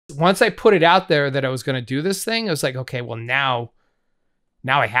Once I put it out there that I was going to do this thing, I was like, okay, well now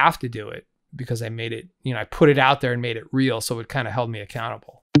I have to do it because I made it, I put it out there and made it real. So it kind of held me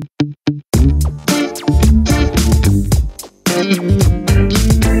accountable.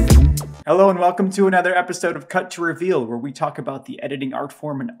 Hello and welcome to another episode of Cut to Reveal, where we talk about the editing art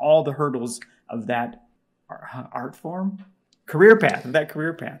form and all the hurdles of that career path.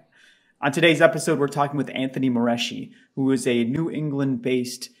 On today's episode, we're talking with Anthony Moreschi, who is a New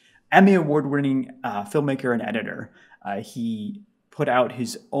England-based Emmy Award-winning filmmaker and editor. He put out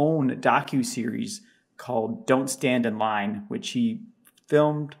his own docu-series called Don't Stand in Line, which he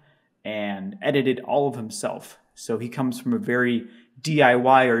filmed and edited all of himself. So he comes from a very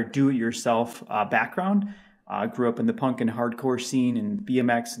DIY or do-it-yourself background. Grew up in the punk and hardcore scene and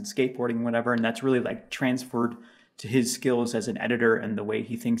BMX and skateboarding and whatever, and that's really like transferred to his skills as an editor and the way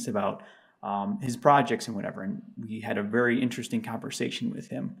he thinks about his projects and whatever. And we had a very interesting conversation with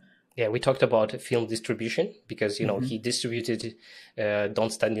him. Yeah, we talked about film distribution because, he distributed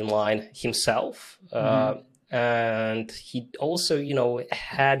Don't Stand in Line himself. And he also,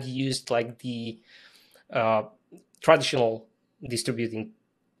 had used like the traditional distributing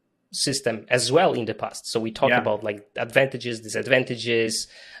system as well in the past. So we talked about like advantages, disadvantages,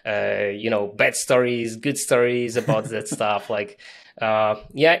 bad stories, good stories about that stuff. Like,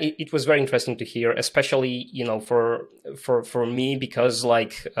 it was very interesting to hear, especially, for me, because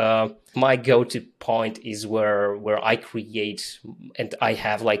like, my go-to point is where I create and I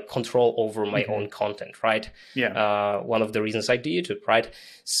have like control over my own content, right? Yeah. One of the reasons I do YouTube, right?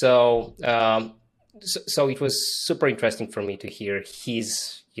 So it was super interesting for me to hear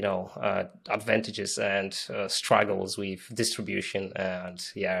his, advantages and struggles with distribution and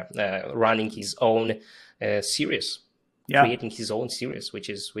running his own series, creating his own series, which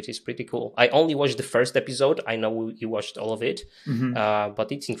is pretty cool. I only watched the first episode. I know you watched all of it,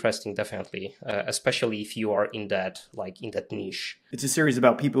 but it's interesting, definitely, especially if you are in that niche. It's a series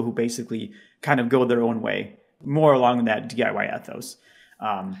about people who basically kind of go their own way, more along that DIY ethos.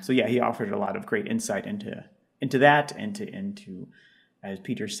 He offered a lot of great insight into that, into as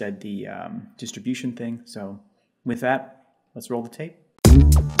Peter said, the distribution thing. So with that, let's roll the tape.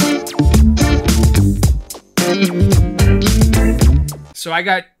 So I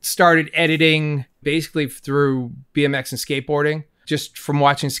got started editing basically through BMX and skateboarding, just from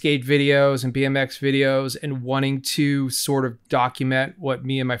watching skate videos and BMX videos and wanting to sort of document what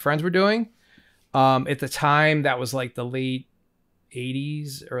me and my friends were doing. At the time, that was like the late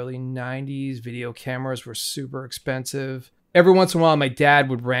 80s, early 90s. Video cameras were super expensive. Every once in a while, my dad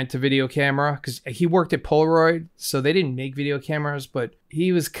would rent a video camera because he worked at Polaroid, so they didn't make video cameras, but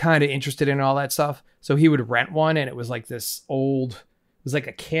he was kind of interested in all that stuff. So he would rent one, and it was like this old, it was like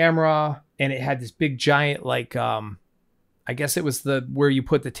a camera, and it had this big giant, like, I guess it was where you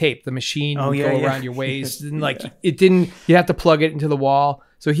put the tape, the machine would go around your waist, and like it didn't, you have to plug it into the wall.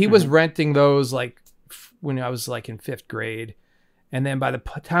 So he was renting those like when I was like in 5th grade. And then by the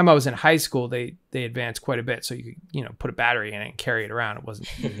time I was in high school, they advanced quite a bit. So you could, put a battery in it and carry it around. It wasn't.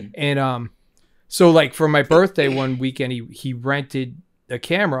 And so like for my birthday one weekend, he rented a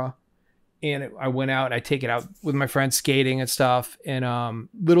camera, and I went out and I take it out with my friends skating and stuff. And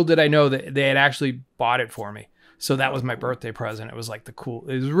little did I know that they had actually bought it for me. So that was my birthday present. It was like it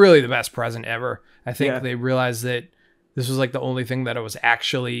was really the best present ever. I think they realized that this was like the only thing that I was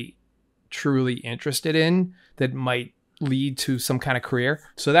actually truly interested in that might lead to some kind of career.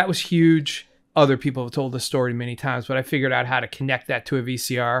 So that was huge. Other people have told the story many times, but I figured out how to connect that to a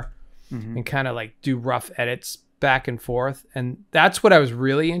VCR and kind of like do rough edits back and forth. And that's what I was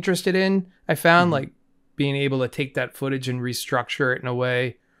really interested in. I found like being able to take that footage and restructure it in a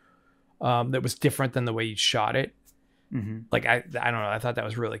way that was different than the way you shot it. Like, I don't know. I thought that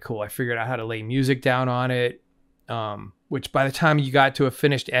was really cool. I figured out how to lay music down on it, which by the time you got to a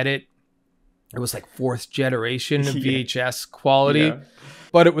finished edit, it was like 4th generation of VHS quality,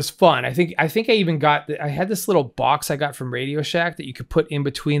 but it was fun. I think I even I had this little box I got from Radio Shack that you could put in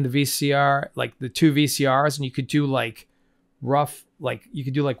between the VCR, like the 2 VCRs, and you could do like rough, like you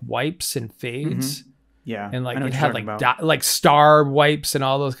could do like wipes and fades. Yeah. And like it had like star wipes and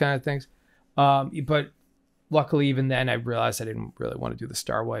all those kind of things. But luckily even then I realized I didn't really want to do the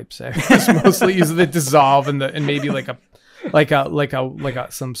star wipes. I was mostly using the dissolve and maybe like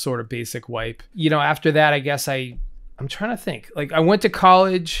some sort of basic wipe. After that, I guess I'm trying to think. Like I went to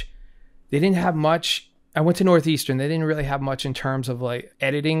college. They didn't have much. I went to Northeastern. They didn't really have much in terms of like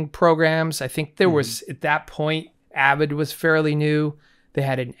editing programs. I think there was at that point, Avid was fairly new. They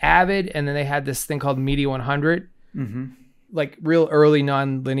had an Avid, and then they had this thing called Media 100. like real early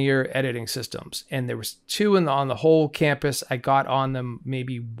non-linear editing systems. And there was two on the whole campus. I got on them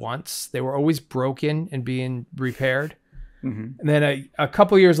maybe once. They were always broken and being repaired. And then a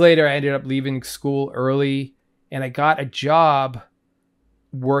couple years later, I ended up leaving school early, and I got a job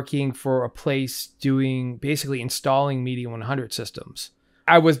working for a place doing basically installing Media 100 systems.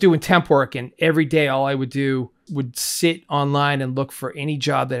 I was doing temp work, and every day all I would do would sit online and look for any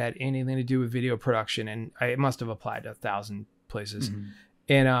job that had anything to do with video production. And I must have applied to 1,000 places.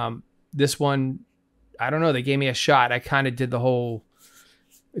 And this one, I don't know, they gave me a shot. I kind of did the whole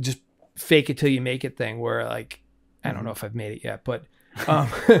just fake it till you make it thing where like, I don't know if I've made it yet, but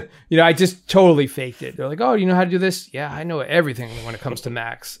you know, I just totally faked it. They're like, oh, you know how to do this? Yeah, I know everything when it comes to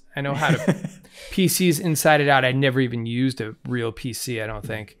Macs. I know how to PCs inside and out. I never even used a real PC, I don't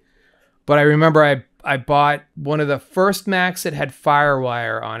think. But I remember I bought one of the first Macs that had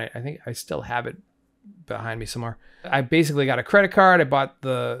FireWire on it. I think I still have it behind me somewhere. I basically got a credit card. I bought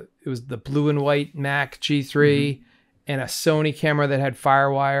it was the blue and white Mac G3 and a Sony camera that had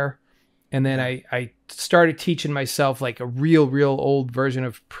FireWire. And then I started teaching myself like a real old version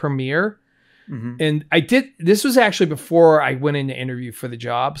of Premiere. And this was actually before I went in to interview for the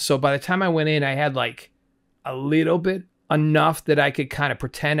job. So by the time I went in, I had like a little bit enough that I could kind of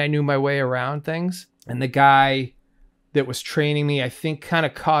pretend I knew my way around things. And the guy that was training me, I think kind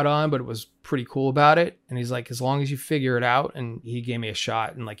of caught on, but it was pretty cool about it. And he's like, as long as you figure it out. And he gave me a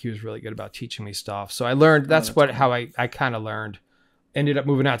shot, and like, he was really good about teaching me stuff. So I learned, how I kind of learned. Ended up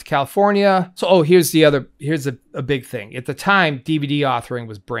moving out to California. So, here's a big thing. At the time, DVD authoring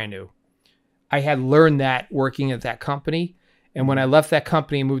was brand new. I had learned that working at that company. And when I left that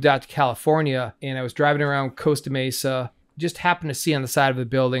company and moved out to California, and I was driving around Costa Mesa, just happened to see on the side of the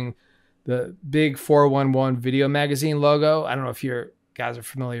building the big 411 video magazine logo. I don't know if you guys are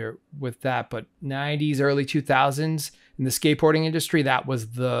familiar with that, but 90s, early 2000s in the skateboarding industry, that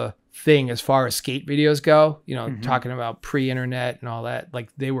was the thing as far as skate videos go, you know, talking about pre-internet and all that. Like,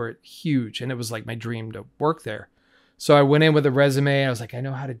 they were huge, and it was like my dream to work there. So I went in with a resume, and I was like, I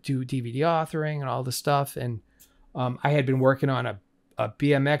know how to do DVD authoring and all this stuff. And I had been working on a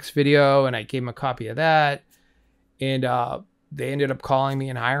BMX video, and I gave them a copy of that. And they ended up calling me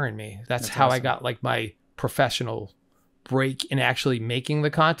and hiring me. That's how awesome. I got like my professional break in actually making the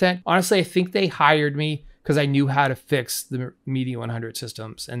content. Honestly, I think they hired me because I knew how to fix the Media 100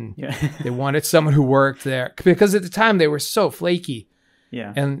 systems, and they wanted someone who worked there because at the time they were so flaky.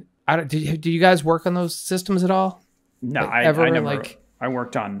 Yeah. And do you guys work on those systems at all? No, like, I never. I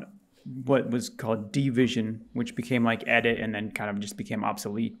worked on what was called D-Vision, which became like Edit and then kind of just became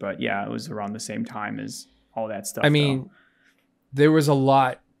obsolete. But yeah, it was around the same time as all that stuff. I mean, there was a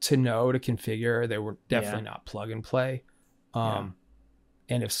lot to know to configure. They were definitely not plug and play.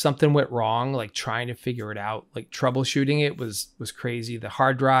 And if something went wrong, like trying to figure it out, like troubleshooting it was crazy. The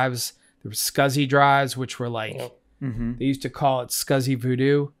hard drives, there were SCSI drives, which were like, they used to call it SCSI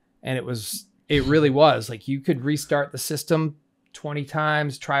voodoo. And it really was like, you could restart the system 20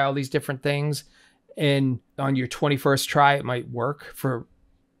 times, try all these different things. And on your 21st try, it might work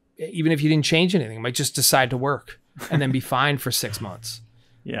even if you didn't change anything, it might just decide to work and then be fine for 6 months.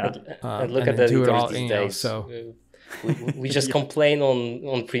 Yeah. And look at the do it all these days. So we just complain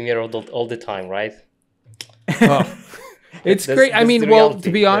on Premiere all the time, right? Oh, it's great. I mean, well,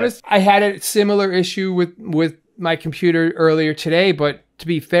 to be honest, I had a similar issue with my computer earlier today, but to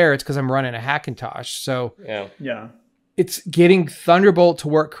be fair, it's because I'm running a Hackintosh. So yeah, it's getting Thunderbolt to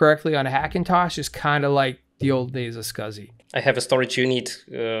work correctly on a Hackintosh is kind of like the old days of SCSI. I have a storage unit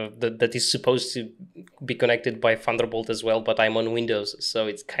that is supposed to be connected by Thunderbolt as well, but I'm on Windows, so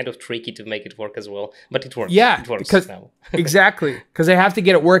it's kind of tricky to make it work as well. But it works. Yeah, it works because now. Exactly, because I have to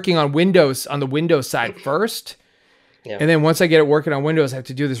get it working on Windows on the Windows side first, and then once I get it working on Windows, I have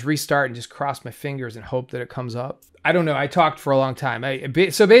to do this restart and just cross my fingers and hope that it comes up. I don't know. I talked for a long time.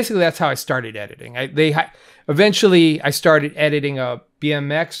 So basically, that's how I started editing. Eventually, I started editing a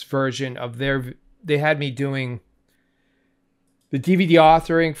BMX version of their. They had me doing the DVD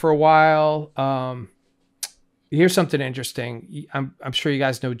authoring for a while. Here's something interesting. I'm sure you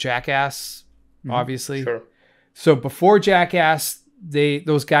guys know Jackass, obviously. Sure. So before Jackass,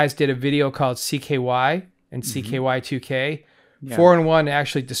 those guys did a video called CKY and CKY2K. 4-in-1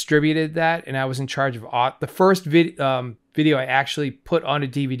 actually distributed that, and I was in charge of the first video I actually put on a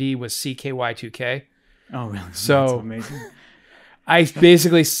DVD was CKY2K. Oh, really? So that's amazing. I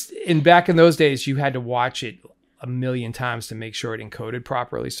basically, back in those days, you had to watch it a million times to make sure it encoded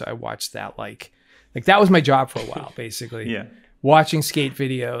properly. So I watched that like that was my job for a while, basically. Watching skate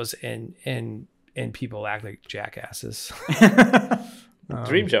videos and people act like jackasses.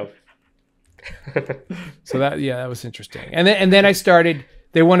 Dream job. So that was interesting. And then I started.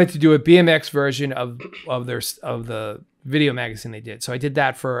 They wanted to do a BMX version of the video magazine they did. So I did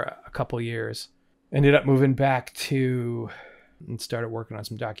that for a couple of years. Ended up moving back and started working on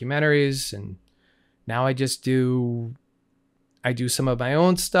some documentaries. And now I do some of my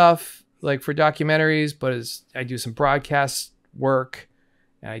own stuff, like for documentaries, but I do some broadcast work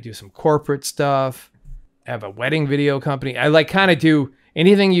and I do some corporate stuff. I have a wedding video company. I like kind of do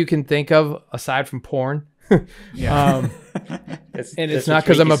anything you can think of aside from porn. And it's not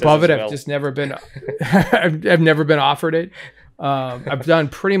because I'm above it. Well. I've just never been, I've never been offered it. I've done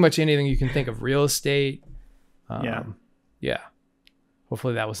pretty much anything you can think of. Real estate. Yeah.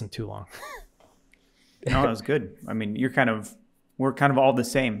 Hopefully that wasn't too long. No, that was good. I mean, we're kind of all the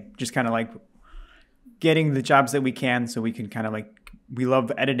same, just kind of like getting the jobs that we can so we can kind of like, we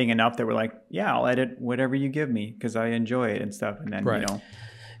love editing enough that we're like, yeah, I'll edit whatever you give me because I enjoy it and stuff. And then, right.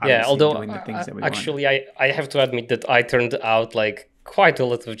 Yeah, although actually I have to admit that I turned out like quite a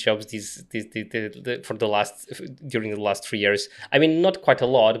lot of jobs during the last 3 years. I mean, not quite a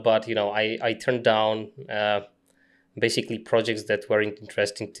lot, but I turned down basically projects that weren't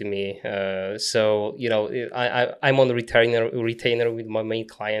interesting to me. So I'm on a retainer with my main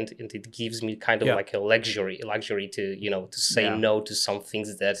client, and it gives me kind of like a luxury to say no to some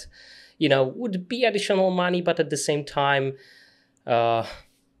things that would be additional money, but at the same time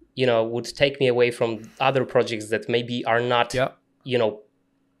would take me away from other projects that maybe are not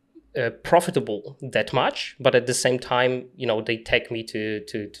profitable that much, but at the same time, they take me to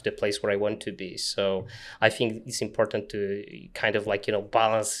the place where I want to be. So I think it's important to kind of like,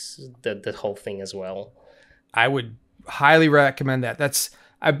 balance the whole thing as well. I would highly recommend that.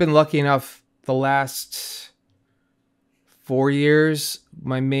 I've been lucky enough the last 4 years,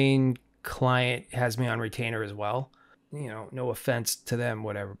 my main client has me on retainer as well. No offense to them,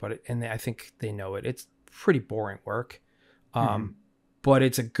 whatever, I think they know it. It's pretty boring work. But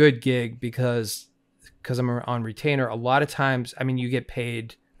it's a good gig because I'm on retainer. A lot of times, I mean, you get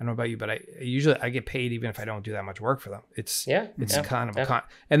paid. I don't know about you, but I get paid even if I don't do that much work for them. It's kind of a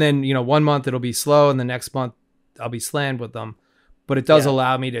and then 1 month it'll be slow, and the next month I'll be slammed with them. But it does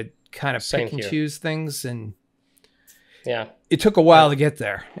allow me to kind of pick and choose things, and it took a while to get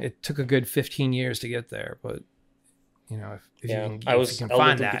there. It took a good 15 years to get there, but I was a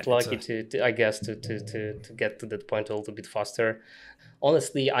little bit lucky to I guess to get to that point a little bit faster.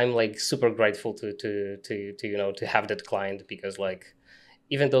 Honestly, I'm like super grateful to have that client, because like,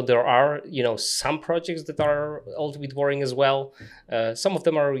 even though there are some projects that are a little bit boring as well, some of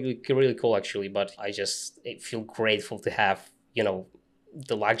them are really cool actually. But I just feel grateful to have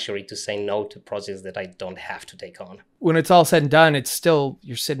the luxury to say no to projects that I don't have to take on. When it's all said and done, it's still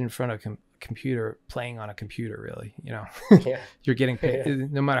you're sitting in front of computer playing on a computer, really. You're getting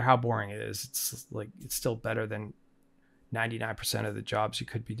paid no matter how boring it is. It's still better than 99% of the jobs you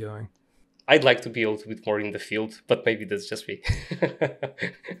could be doing. I'd like to be a little bit more in the field, but maybe that's just me.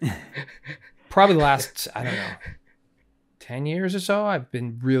 Probably the last, I don't know, 10 years or so, I've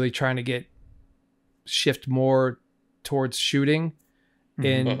been really trying to shift more towards shooting.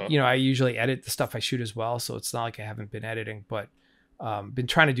 And I usually edit the stuff I shoot as well, so it's not like I haven't been editing, but been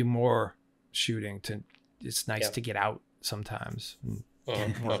trying to do more shooting. It's nice to get out sometimes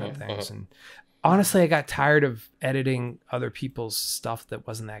and work on things. And honestly, I got tired of editing other people's stuff that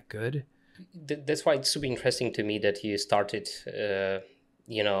wasn't that good. That's why it's super interesting to me that you started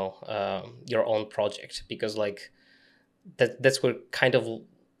your own project, because like that's where kind of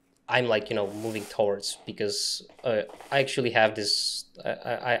I'm like moving towards, because I actually have this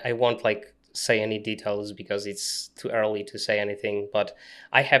I won't like say any details because it's too early to say anything, but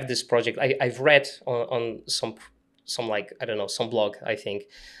I have this project. I've read on some like, I don't know, some blog, I think,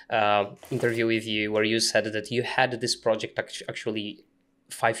 interview with you where you said that you had this project actually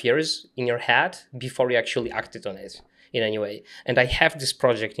 5 years in your head before you actually acted on it in any way. And I have this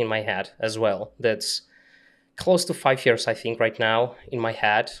project in my head as well that's close to 5 years, I think, right now in my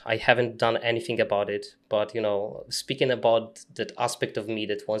head. I haven't done anything about it, but speaking about that aspect of me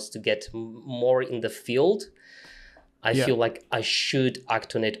that wants to get more in the field, I feel like I should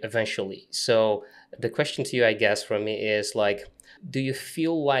act on it eventually. So the question to you, I guess, from me is like, do you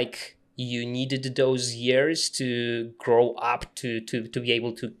feel like you needed those years to grow up to be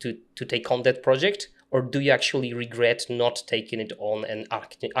able to take on that project? Or do you actually regret not taking it on and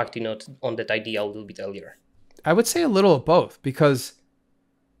acting on that idea a little bit earlier? I would say a little of both, because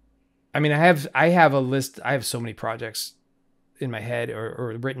I mean, I have a list. I have so many projects in my head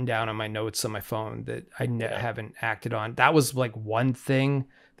or written down on my notes on my phone that I haven't acted on. That was like one thing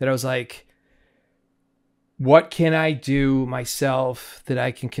that I was like, what can I do myself that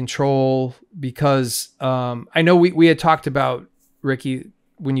I can control? Because I know we had talked about, Ricky,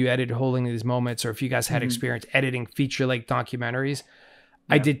 when you edited Holding These Moments, or if you guys had experience editing feature-length documentaries.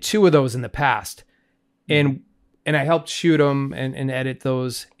 I did 2 of those in the past, and I helped shoot them and edit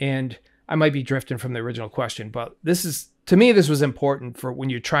those. And I might be drifting from the original question, but to me, this was important for when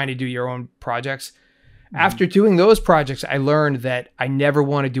you're trying to do your own projects. After doing those projects, I learned that I never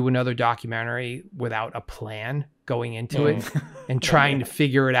want to do another documentary without a plan going into it and trying to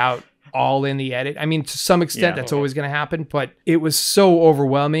figure it out all in the edit. I mean, to some extent, that's always going to happen, but it was so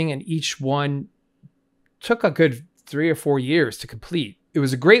overwhelming, and each one took a good 3 or 4 years to complete. It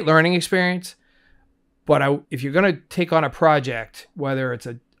was a great learning experience, but if you're going to take on a project, whether it's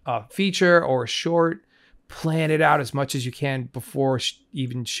a feature or a short, plan it out as much as you can before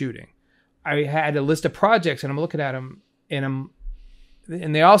even shooting. I had a list of projects, and I'm looking at them, and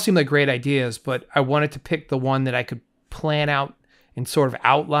they all seem like great ideas, but I wanted to pick the one that I could plan out and sort of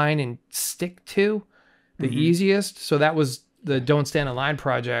outline and stick to the easiest. So that was the Don't Stand in Line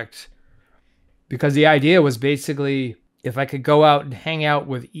project, because the idea was basically, if I could go out and hang out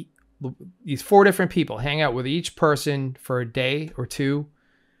with these 4 different people, hang out with each person for a day or 2,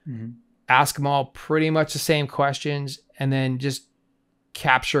 ask them all pretty much the same questions, and then just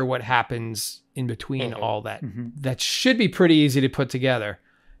capture what happens in between all that. That should be pretty easy to put together.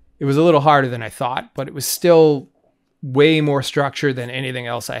 It was a little harder than I thought, but it was still way more structured than anything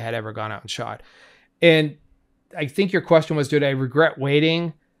else I had ever gone out and shot. And I think your question was, did I regret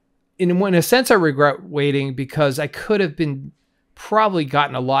waiting? In a sense, I regret waiting, because I could have probably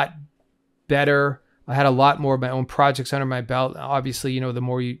gotten a lot better. I had a lot more of my own projects under my belt. Obviously, the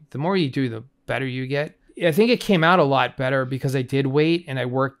more you do, the better you get. I think it came out a lot better because I did wait, and I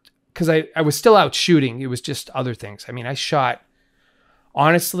worked, because I was still out shooting. It was just other things. I mean,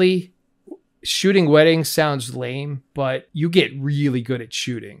 honestly, shooting weddings sounds lame, but you get really good at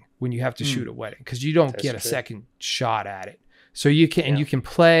shooting when you have to shoot a wedding, because you don't get a second shot at it. So you can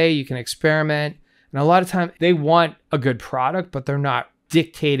play, you can experiment. And a lot of times they want a good product, but they're not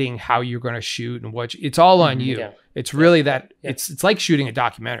dictating how you're going to shoot and what it's all on you. Yeah. It's really it's like shooting a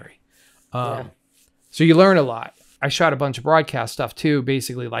documentary. So you learn a lot. I shot a bunch of broadcast stuff too,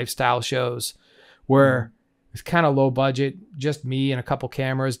 basically lifestyle shows where it's kind of low budget, just me and a couple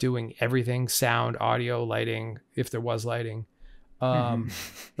cameras doing everything, sound, audio, lighting, if there was lighting,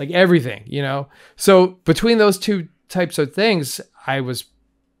 like everything, So between those 2 types of things, I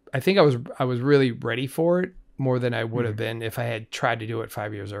think I was really ready for it more than I would have been if I had tried to do it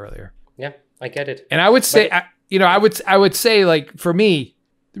 5 years earlier. Yeah, I get it. And I would say, I would say, like, for me,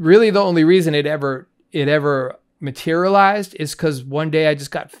 really the only reason it ever materialized is because one day I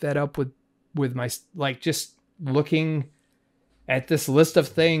just got fed up with my, like, just looking at this list of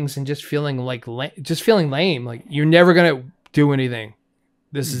things and just feeling lame. Like, you're never going to do anything.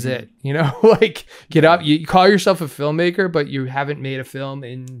 This is it, like, get up, you call yourself a filmmaker, but you haven't made a film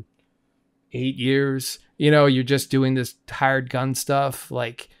in 8 years, you're just doing this hired gun stuff.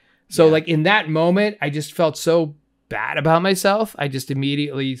 Like, so like in that moment, I just felt so bad about myself. I just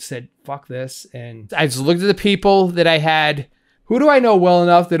immediately said, fuck this. And I just looked at the people that I had. Who do I know well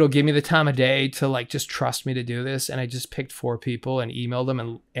enough that'll give me the time of day to, like, just trust me to do this? And I just picked 4 people and emailed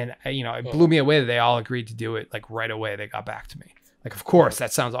them. And it blew me away that they all agreed to do it, like, right away. They got back to me. Like, of course,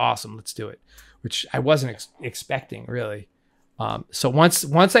 that sounds awesome. Let's do it. Which I wasn't expecting, really. So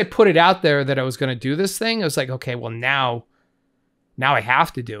once I put it out there that I was going to do this thing, I was like, okay, well, now I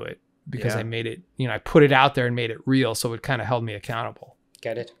have to do it, because I made it, I put it out there and made it real. So it kind of held me accountable.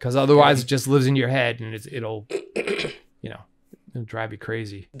 Get it? Because otherwise it just lives in your head, and it'll drive you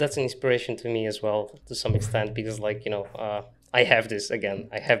crazy. That's an inspiration to me as well, to some extent, because, like, I have this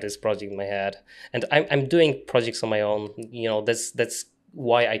project in my head, and I'm doing projects on my own. That's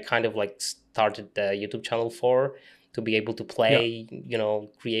why I kind of, like, started the YouTube channel to be able to play,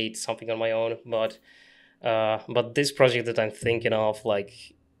 create something on my own. But this project that I'm thinking of, like,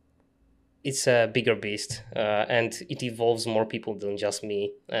 it's a bigger beast, and it involves more people than just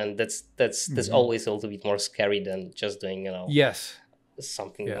me, and that's always a little bit more scary than just doing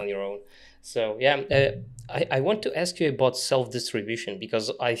something on your own. So I want to ask you about self-distribution, because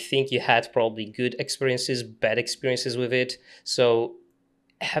I think you had probably good experiences, bad experiences with it. So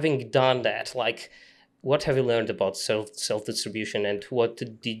having done that, like, what have you learned about self-distribution, and what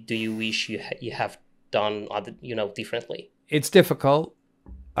do you wish you have done differently? It's difficult.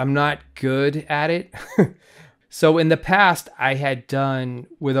 I'm not good at it. So in the past, I had done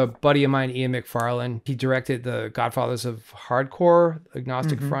with a buddy of mine, Ian McFarlane. He directed the Godfathers of Hardcore,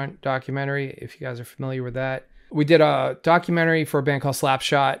 Agnostic Front documentary, if you guys are familiar with that. We did a documentary for a band called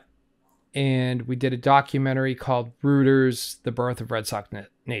Slapshot, and we did a documentary called Rooters, The Birth of Red Sox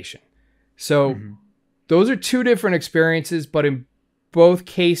Nation. So those are two different experiences, but in both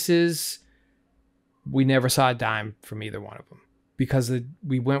cases, we never saw a dime from either one of them because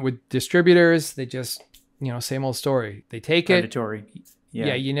we went with distributors. They just, same old story. They take Predatory.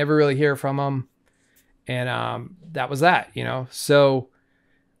 Yeah, you never really hear from them. And that was that, So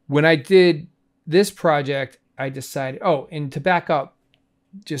when I did this project, I decided, and to back up,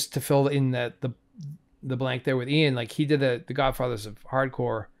 just to fill in the blank there with Ian, like he did the Godfathers of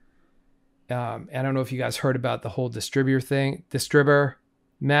Hardcore. I don't know if you guys heard about the whole distributor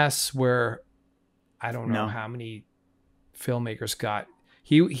mess where I don't know how many filmmakers got.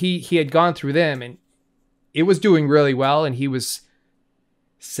 He had gone through them and it was doing really well, and he was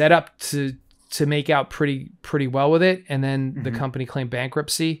set up to make out pretty well with it. And then the company claimed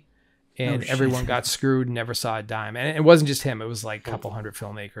bankruptcy. And everyone got screwed and never saw a dime. And it wasn't just him. It was like a couple hundred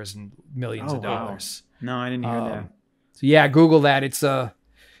filmmakers and millions of dollars. No, I didn't hear that. So yeah, Google that. It's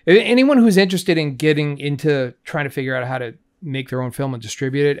anyone who's interested in getting into trying to figure out how to make their own film and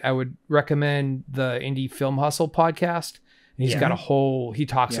distribute it, I would recommend the Indie Film Hustle podcast. And he's got he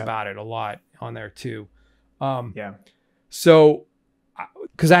talks about it a lot on there too. So,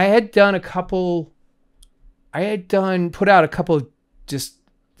 because I had put out a couple just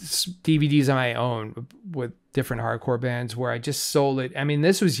DVDs on my own with different hardcore bands where I just sold it. I mean,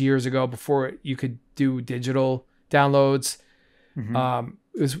 this was years ago before you could do digital downloads.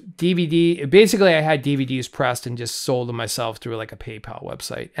 It was DVD. Basically, I had DVDs pressed and just sold them myself through like a PayPal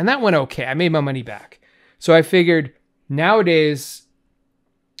website. And that went okay. I made my money back. So I figured nowadays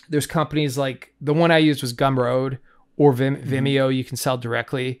there's companies like the one I used was Gumroad or Vimeo. You can sell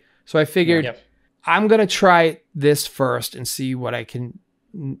directly. So I figured I'm going to try this first and see what I can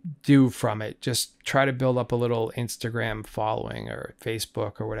do from it. Just try to build up a little Instagram following or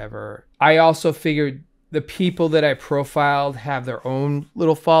Facebook or whatever. I also figured the people that I profiled have their own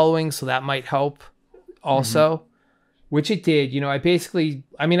little following, so that might help also, which it did.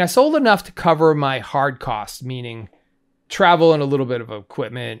 I sold enough to cover my hard costs, meaning travel and a little bit of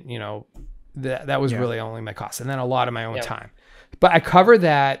equipment, that was really only my cost. And then a lot of my own time. But I covered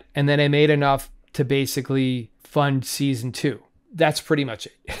that, and then I made enough to basically fund season 2. That's pretty much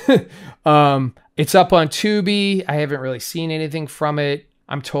it. It's up on Tubi. I haven't really seen anything from it.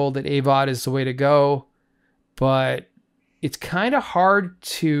 I'm told that AVOD is the way to go, but it's kind of hard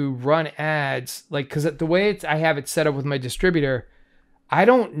to run ads. Like, cause the way I have it set up with my distributor, I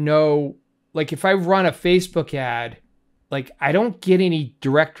don't know, like if I run a Facebook ad, like I don't get any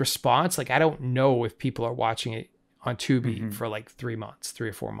direct response. Like I don't know if people are watching it on Tubi for like 3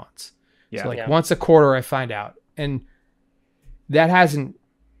 or 4 months. So once a quarter I find out. And that I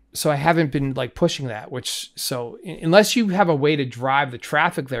haven't been like pushing that, so unless you have a way to drive the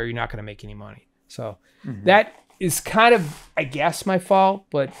traffic there, you're not going to make any money. So that is kind of, I guess, my fault,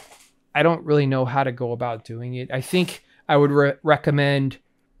 but I don't really know how to go about doing it. I think I would recommend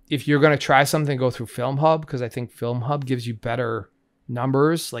if you're going to try something, go through Film Hub, because I think Film Hub gives you better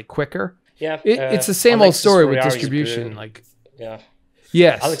numbers, like quicker. Yeah. It's the same old story with distribution. Like,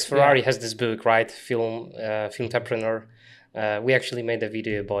 yes. Alex Ferrari has this book, right? Filmtapreneur. We actually made a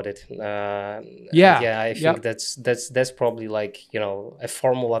video about it. I think that's probably like, a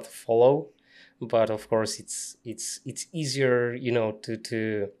formula to follow, but of course it's easier,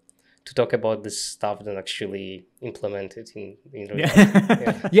 to talk about this stuff than actually implement it in real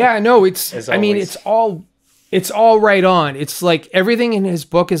life. No, it's all right on. It's like everything in his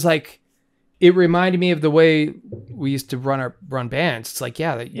book is like, it reminded me of the way we used to run bands. It's like,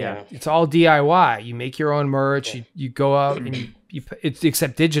 it's all DIY. You make your own merch. You go out and it's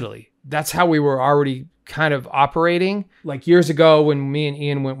except digitally. That's how we were already kind of operating. Like years ago when me and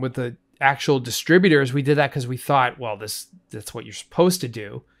Ian went with the actual distributors, we did that because we thought, well, that's what you're supposed to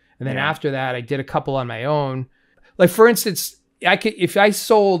do. And then after that, I did a couple on my own. Like for instance, if I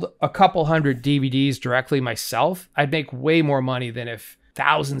sold a couple hundred DVDs directly myself, I'd make way more money than if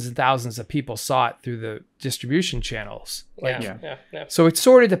thousands and thousands of people saw it through the distribution channels. So it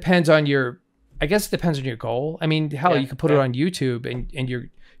sort of depends on your goal. I mean, hell, you could put it on YouTube and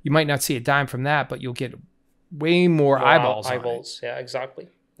you might not see a dime from that, but you'll get way more eyeballs on it. Yeah, exactly.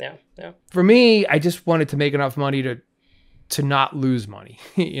 Yeah. For me, I just wanted to make enough money to not lose money,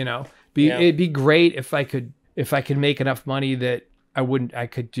 It'd be great if I could make enough money that I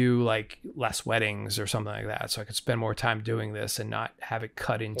could do like less weddings or something like that. So I could spend more time doing this and not have it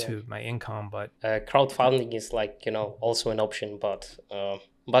cut into my income. But crowdfunding is like, also an option, but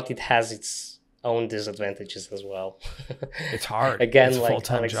it has its own disadvantages as well. It's hard. Again, it's a like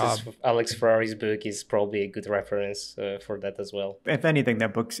full-time job. Alex Ferrari's book is probably a good reference for that as well. If anything,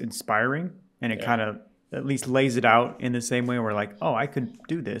 that book's inspiring, and it kind of at least lays it out in the same way where like, oh, I could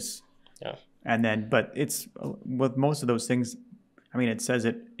do this. Yeah. And then, but it's with most of those things, I mean, it says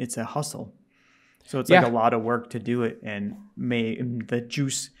it's a hustle. So it's like a lot of work to do it, and the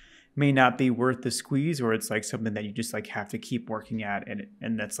juice may not be worth the squeeze, or it's like something that you just like have to keep working at.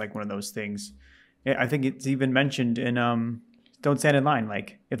 And that's like one of those things. I think it's even mentioned in Don't Stand in Line.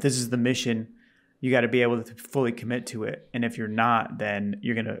 Like, if this is the mission, you got to be able to fully commit to it. And if you're not, then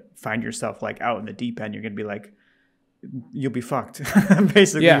you're going to find yourself like out in the deep end. You're going to be like, you'll be fucked.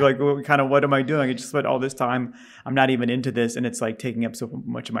 Basically, like, well, what am I doing? I just spent all this time. I'm not even into this. And it's like taking up so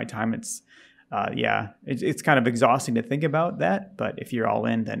much of my time. It's, it's kind of exhausting to think about that. But if you're all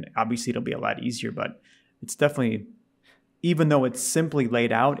in, then obviously it'll be a lot easier. But it's definitely, even though it's simply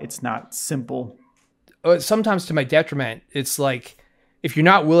laid out, it's not simple. Sometimes to my detriment, it's like, if you're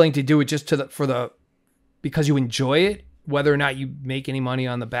not willing to do it just because you enjoy it, whether or not you make any money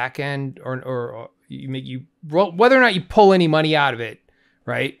on the back end or whether or not you pull any money out of it,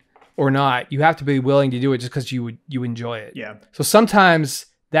 right? Or not, you have to be willing to do it just because you enjoy it. Yeah. So sometimes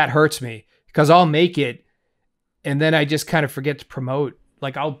that hurts me because I'll make it and then I just kind of forget to promote.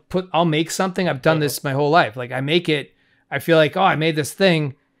 Like I'll make something. I've done this my whole life. Like I make it, I feel like, oh, I made this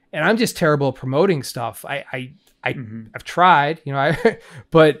thing, and I'm just terrible at promoting stuff. I've tried,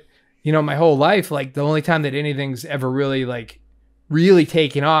 but my whole life, like the only time that anything's ever really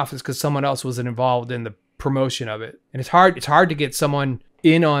taken off is because someone else wasn't involved in the promotion of it. And it's hard to get someone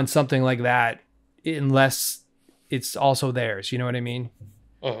in on something like that unless it's also theirs. You know what I mean?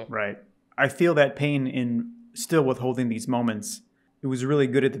 Right. I feel that pain in still withholding these moments. It was really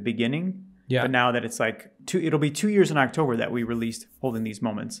good at the beginning. Yeah. But now that it's like it'll be 2 years in October that we released Holding These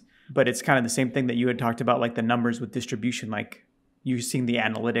Moments. But it's kind of the same thing that you had talked about, like the numbers with distribution, like you're seeing the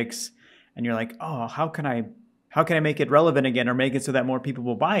analytics and you're like, oh, how can I make it relevant again, or make it so that more people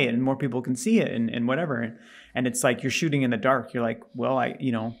will buy it and more people can see it and whatever. And it's like you're shooting in the dark. You're like, well,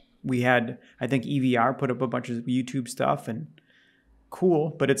 we had, I think EVR put up a bunch of YouTube stuff and cool,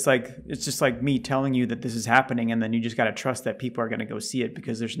 but it's just like me telling you that this is happening, and then you just got to trust that people are going to go see it,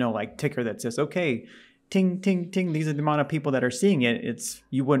 because there's no like ticker that says, okay, ting, ting, ting, these are the amount of people that are seeing it.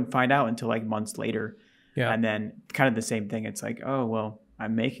 You wouldn't find out until like months later. Yeah. And then kind of the same thing. It's like, oh, well,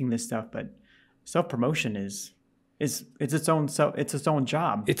 I'm making this stuff, but self-promotion it's its own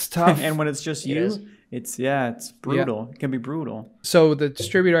job. It's tough. And when it's just you, it's brutal. Yeah. It can be brutal. So the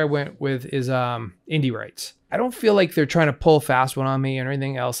distributor I went with is Indie Rights. I don't feel like they're trying to pull a fast one on me or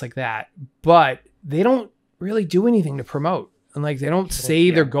anything else like that, but they don't really do anything to promote. And like, they don't say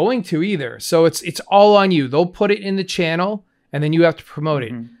they're going to either. So it's all on you. They'll put it in the channel and then you have to promote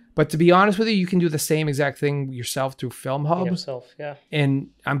it. But to be honest with you, you can do the same exact thing yourself through Film Hub. And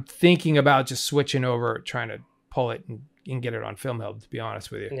I'm thinking about just switching over, trying to pull it and get it on Film Hub, to be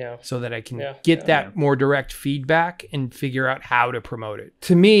honest with you, so that I can get that more direct feedback and figure out how to promote it.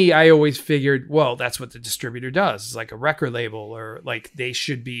 To me, I always figured, well, that's what the distributor does. It's like a record label, or like they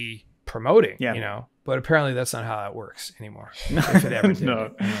should be promoting, but apparently that's not how that works anymore. If it ever did.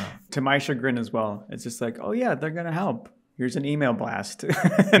 No. To my chagrin as well, it's just like, oh yeah, they're going to help. Here's an email blast.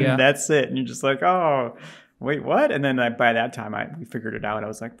 And that's it. And you're just like, oh, wait, what? And then by that time we figured it out. I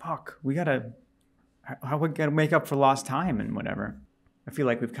was like, fuck, how we got to make up for lost time and whatever. I feel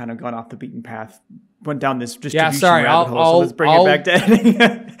like we've kind of gone off the beaten path, went down this distribution rabbit hole. So let's bring it back to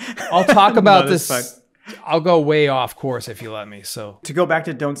editing. I'll talk about this. I'll go way off course if you let me. So to go back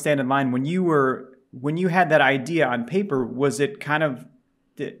to Don't Stand in Line, when you had that idea on paper, was it kind of,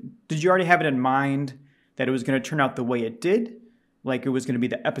 did you already have it in mind that it was going to turn out the way it did? Like it was going to be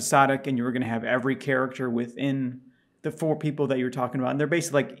the episodic, and you were going to have every character within the 4 people that you're talking about, and they're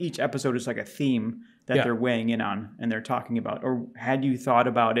basically like each episode is like a theme that they're weighing in on and they're talking about? Or had you thought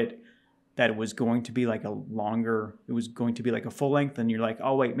about it that it was going to be like it was going to be like a full length, and you're like,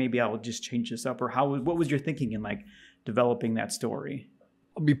 oh wait, maybe I'll just change this up? Or what was your thinking in like developing that story?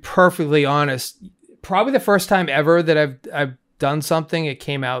 I'll be perfectly honest. Probably the first time ever that I've done something, it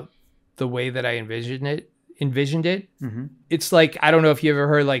came out the way that I envisioned it. It's like, I don't know if you ever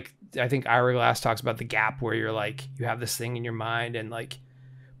heard, like, I think Ira Glass talks about the gap where you're like, you have this thing in your mind and like,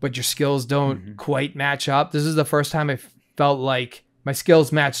 but your skills don't quite match up. This is the first time I felt like my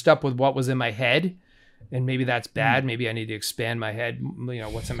skills matched up with what was in my head. And maybe that's bad. Maybe I need to expand my head,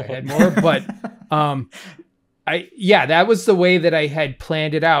 what's in my head more. But that was the way that I had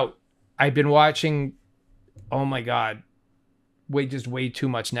planned it out. I've been watching, oh my God, way too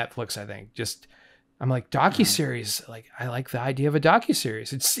much Netflix, I think. I'm like, docu-series, like I like the idea of a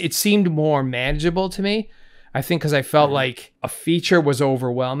docu-series. It seemed more manageable to me. I think because I felt like a feature was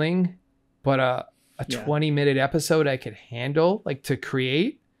overwhelming, but a 20-minute episode I could handle, like to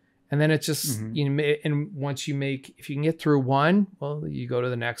create. And then it's just, you know, and once you make, if you can get through one, well, you go to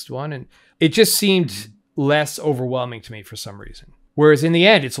the next one. And it just seemed less overwhelming to me for some reason. Whereas in the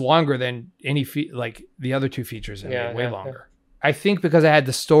end, it's longer than any, like the other two features, way longer. I think because I had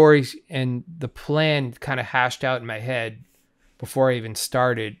the stories and the plan kind of hashed out in my head before I even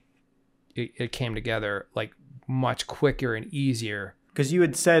started, it came together like much quicker and easier. Because you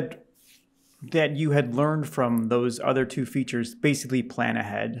had said that you had learned from those other two features, basically plan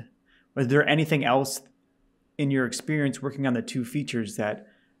ahead. Was there anything else in your experience working on the two features that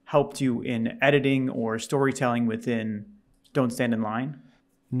helped you in editing or storytelling within Don't Stand in Line?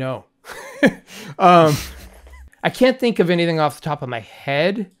 No. I can't think of anything off the top of my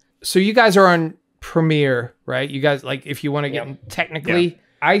head. So you guys are on Premiere, right? You guys, like, if you want to get technically,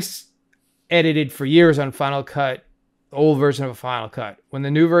 I edited for years on Final Cut, the old version of a Final Cut. When the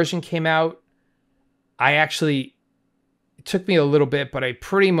new version came out, it took me a little bit, but I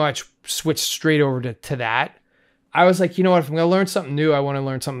pretty much switched straight over to that. I was like, you know what? If I'm going to learn something new, I want to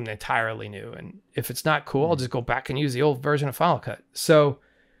learn something entirely new. And if it's not cool, I'll just go back and use the old version of Final Cut. So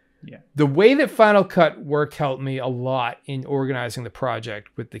the way that Final Cut worked helped me a lot in organizing the project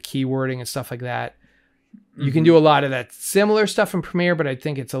with the keywording and stuff like that. You can do a lot of that similar stuff in Premiere, but I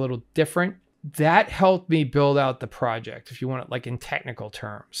think it's a little different. That helped me build out the project, if you want it, like in technical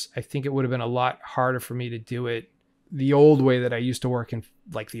terms. I think it would have been a lot harder for me to do it the old way that I used to work in,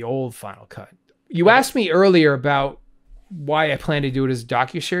 like the old Final Cut. You asked me earlier about why I plan to do it as a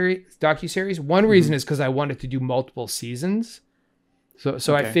docu-series. One reason is because I wanted to do multiple seasons.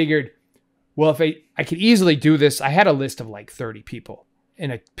 So I figured, well, if I could easily do this. I had a list of like 30 people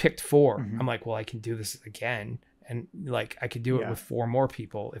and I picked 4. I'm like, well, I can do this again. And like, I could do it with 4 more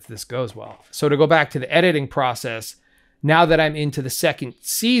people if this goes well. So to go back to the editing process, now that I'm into the second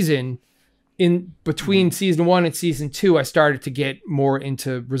season, in between season 1 and season 2, I started to get more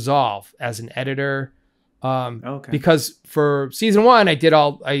into Resolve as an editor. Because for season 1,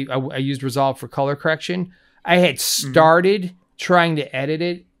 I used Resolve for color correction. I had started trying to edit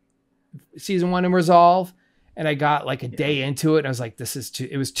it, season 1 in Resolve, and I got like a day into it, and I was like,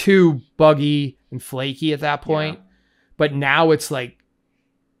 it was too buggy and flaky at that point. But now it's like,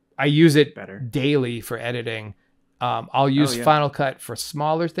 I use it daily for editing. I'll use Final Cut for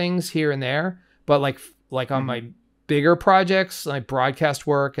smaller things here and there, but like on my bigger projects, like broadcast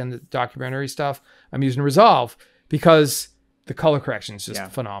work and the documentary stuff, I'm using Resolve because the color correction is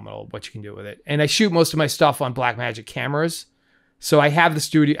just phenomenal, what you can do with it. And I shoot most of my stuff on Blackmagic cameras. So I have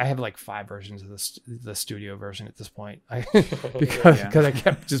I have like 5 versions of the studio version at this point, because I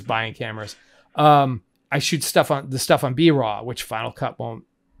kept just buying cameras. I shoot the stuff on B-Raw, which Final Cut won't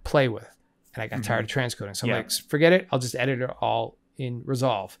play with. And I got tired of transcoding. So I'm like, forget it. I'll just edit it all in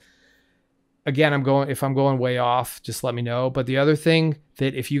Resolve. Again, if I'm going way off, just let me know. But the other thing,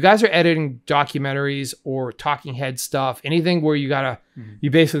 that if you guys are editing documentaries or talking head stuff, anything where you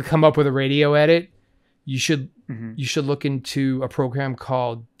basically come up with a radio edit, you should look into a program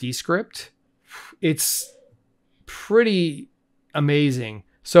called Descript. It's pretty amazing.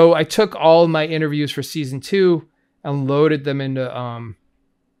 So I took all my interviews for season 2 and loaded them into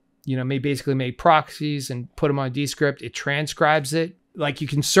basically made proxies and put them on Descript. It transcribes it. Like, you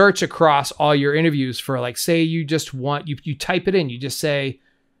can search across all your interviews for, like, say you just want, you type it in, you just say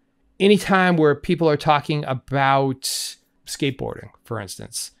anytime where people are talking about skateboarding, for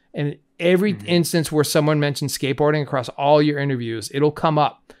instance, and every instance where someone mentions skateboarding across all your interviews, it'll come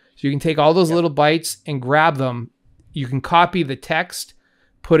up. So you can take all those little bites and grab them. You can copy the text,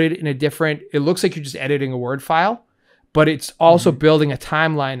 put it in it looks like you're just editing a Word file, but it's also building a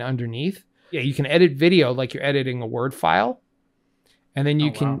timeline underneath. Yeah, you can edit video like you're editing a Word file. And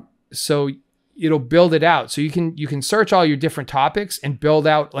then so it'll build it out. So you can search all your different topics and build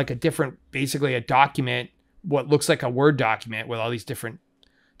out like basically a document, what looks like a Word document with all these different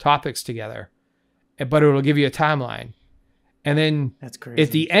topics together. But it'll give you a timeline. And then that's crazy.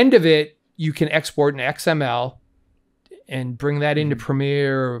 At the end of it, you can export an XML and bring that into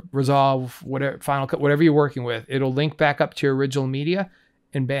Premiere, Resolve, whatever, Final Cut, whatever you're working with. It'll link back up to your original media,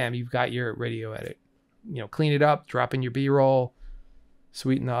 and bam, you've got your radio edit. Clean it up, drop in your B-roll,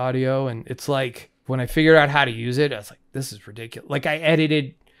 sweeten the audio. And it's like, when I figured out how to use it, I was like, this is ridiculous. Like, I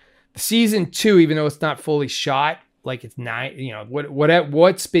edited season 2, even though it's not fully shot, like it's 9,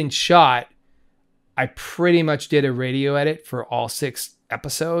 what's been shot, I pretty much did a radio edit for all 6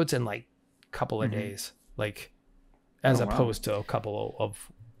 episodes in like a couple of days, like, as opposed to a couple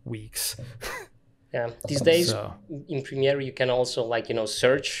of weeks. Yeah, these days So in Premiere you can also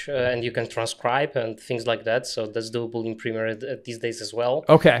search and you can transcribe and things like that. So that's doable in Premiere these days as well.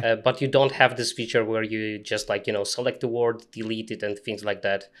 okay. But you don't have this feature where you just select the word, delete it, and things like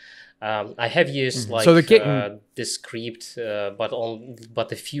that. I have used So they're getting this script,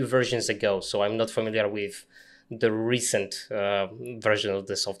 but a few versions ago. So I'm not familiar with the recent version of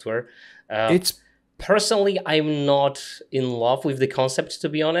the software. it's Personally, I'm not in love with the concept, to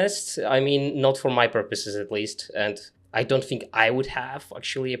be honest. I mean, not for my purposes, at least. And I don't think I would have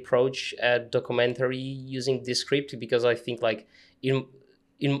actually approached a documentary using this script, because I think in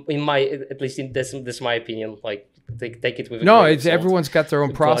my, at least in this my opinion, take it with a no, grain of it's salt. everyone's got their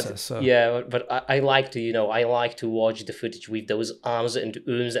own process. But, So yeah, but I like to, I like to watch the footage with those ums and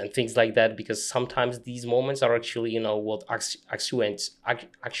ums and things like that, because sometimes these moments are actually, what actuates,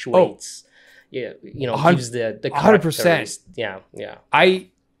 yeah, gives the 100%. Yeah.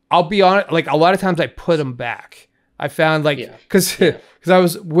 I'll be honest, like a lot of times I put them back. I found because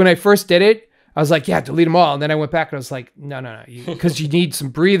when I first did it, I was like, yeah, delete them all. And then I went back and I was like, no, because you need some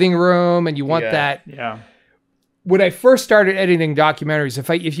breathing room and you want that. Yeah. When I first started editing documentaries,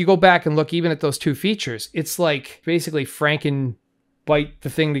 if you go back and look even at those two features, it's like basically Franken-bite the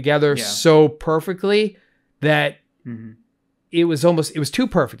thing together so perfectly that it was too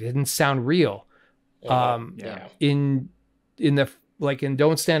perfect. It didn't sound real. In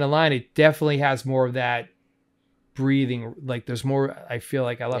Don't Stand in Line, it definitely has more of that breathing. Like there's more, I feel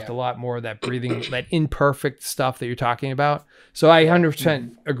like I left a lot more of that breathing, that imperfect stuff that you're talking about. So I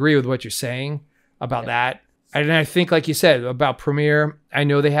 100% agree with what you're saying about that. And I think, like you said, about Premiere, I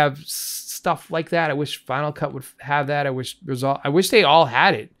know they have stuff like that. I wish Final Cut would have that. I wish they all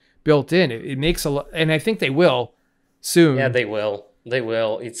had it built in. It makes a lot, and I think they will soon. Yeah, they will.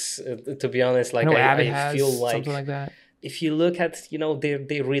 It's to be honest, I feel like something like that. If you look at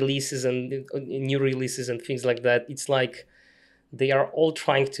their releases and new releases and things like that, it's like they are all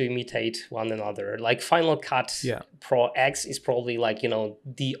trying to imitate one another. Like Final Cut Pro X is probably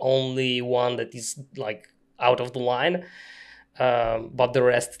the only one that is out of the line, but the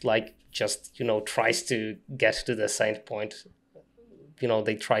rest just tries to get to the same point.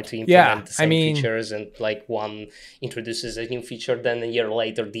 They try to implement the same features, and one introduces a new feature, then a year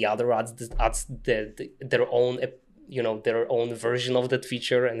later the other adds their own their own version of that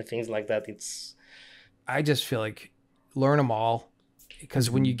feature and things like that. I just feel like learn them all, because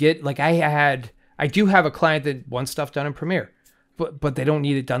when you get I do have a client that wants stuff done in Premiere, but they don't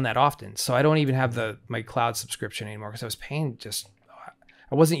need it done that often. So I don't even have my cloud subscription anymore, because I was paying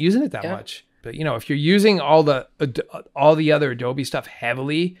I wasn't using it that much. But if you're using all the other Adobe stuff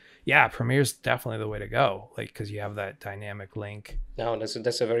heavily, Premiere's definitely the way to go. Because you have that dynamic link. No,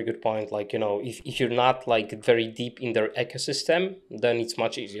 that's a very good point. If you're not very deep in their ecosystem, then it's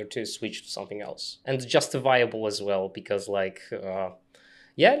much easier to switch to something else, and justifiable as well, because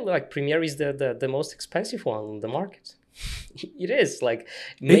Premiere is the most expensive one on the market. It is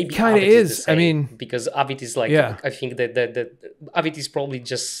maybe it kind of is. I mean, because Avid is I think that Avid is probably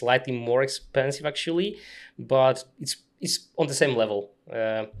just slightly more expensive actually, but it's on the same level.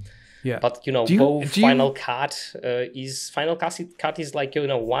 But Final Cut is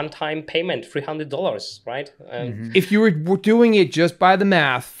one-time payment, $300, right? If you were doing it just by the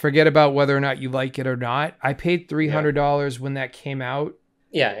math, forget about whether or not you like it or not. I paid $300 when that came out.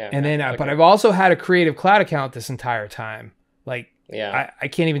 And then, but I've also had a Creative Cloud account this entire time. I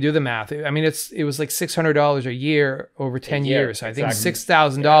can't even do the math. I mean, it was like $600 a year over 10 years. So I think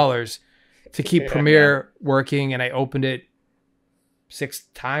 $6,000 to keep Premiere working, and I opened it 6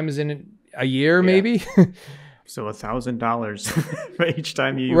 times in a year, maybe. So $1,000 for each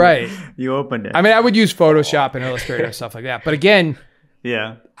time you opened it. I mean, I would use Photoshop and Illustrator and stuff like that. But again,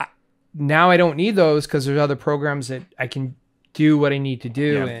 now I don't need those, because there's other programs that I can do what I need to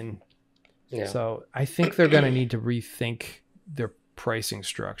do. And so I think they're going to need to rethink their pricing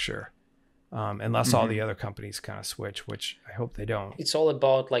structure, unless all the other companies kind of switch, which I hope they don't. It's all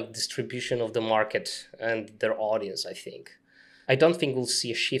about distribution of the market and their audience, I think. I don't think we'll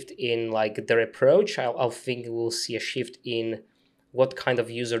see a shift in their approach. I think we'll see a shift in what kind of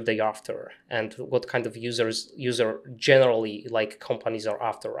user they're after, and what kind of user generally companies are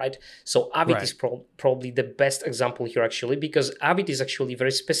after, right? So Avid is probably the best example here, actually, because Avid is actually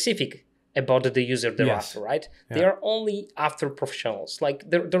very specific about the user they're after, right? They are only after professionals.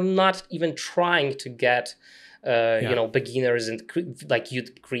 They're not even trying to get beginners and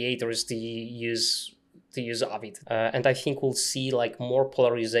youth creators to use Avid. And I think we'll see more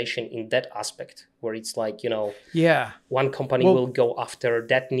polarization in that aspect, where it's one company will go after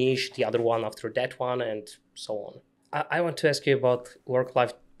that niche, the other one after that one, and so on. I want to ask you about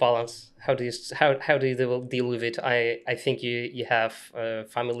work-life balance? How do you deal with it? I think you have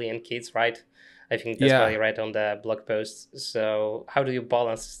family and kids, right? I think that's what I read on the blog post. So how do you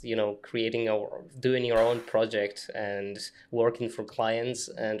balance, creating or doing your own project and working for clients,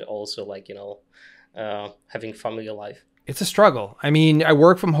 and also like, having family life? It's a struggle. I mean, I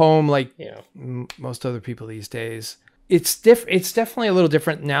work from home like most other people these days. It's definitely a little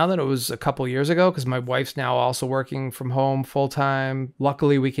different now than it was a couple years ago, because my wife's now also working from home full time.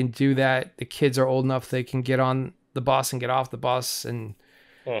 Luckily, we can do that. The kids are old enough they can get on the bus and get off the bus, and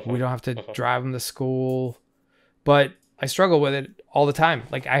we don't have to drive them to school. But I struggle with it all the time.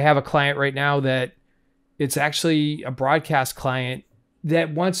 Like, I have a client right now that it's actually a broadcast client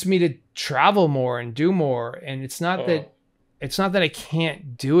that wants me to travel more and do more. And it's not that I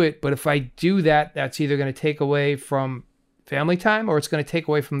can't do it, but if I do that, that's either going to take away from family time, or it's going to take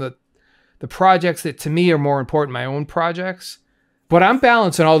away from the projects that to me are more important, my own projects. But I'm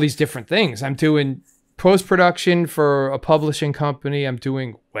balancing all these different things. I'm doing post-production for a publishing company. I'm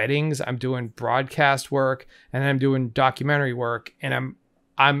doing weddings. I'm doing broadcast work, and I'm doing documentary work. And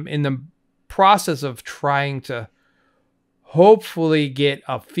I'm in the process of trying to hopefully get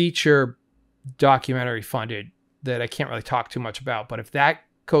a feature documentary funded that I can't really talk too much about. But if that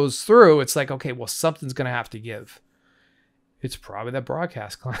goes through, it's like, okay, well, something's going to have to give. It's probably that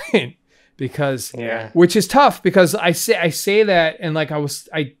broadcast client, because, which is tough, because I say that, and like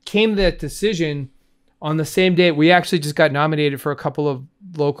I came to that decision on the same day. We actually just got nominated for a couple of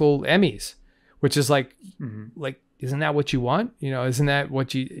local Emmys, which is like, like, isn't that what you want? Isn't that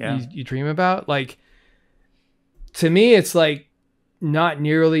what you dream about? Like, to me, it's like not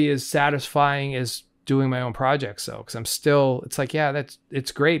nearly as satisfying as doing my own projects, though, because I'm still, it's like,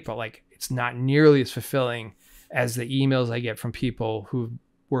 it's great, but like, it's not nearly as fulfilling as the emails I get from people who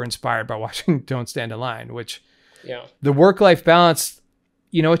were inspired by watching Don't Stand in Line, which the work-life balance,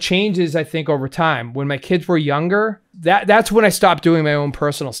 it changes, I think, over time. When my kids were younger, that's when I stopped doing my own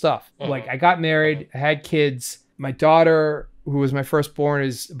personal stuff. Like, I got married, I had kids. My daughter, who was my firstborn,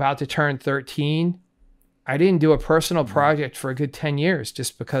 is about to turn 13. I didn't do a personal project for a good 10 years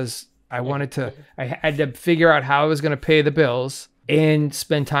just because I had to figure out how I was going to pay the bills and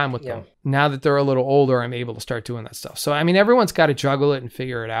spend time with them. Now that they're a little older, I'm able to start doing that stuff. So, I mean, everyone's got to juggle it and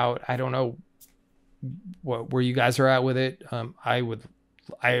figure it out. I don't know where you guys are at with it.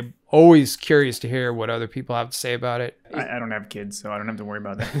 I'm always curious to hear what other people have to say about it. I don't have kids, so I don't have to worry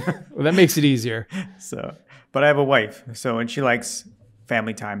about that. Well, that makes it easier. But I have a wife, and she likes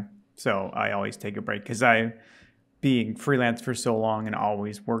family time. So I always take a break, because being freelance for so long and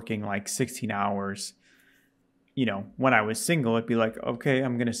always working like 16 hours, when I was single, it'd be like, okay,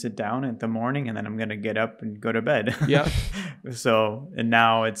 I'm going to sit down in the morning and then I'm going to get up and go to bed. Yeah. And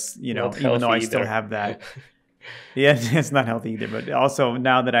now it's, even though I still have that. It's not healthy either. But also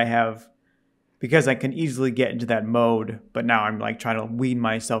now that because I can easily get into that mode, but now I'm like trying to wean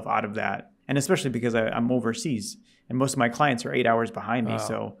myself out of that. And especially because I'm overseas and most of my clients are 8 hours behind me.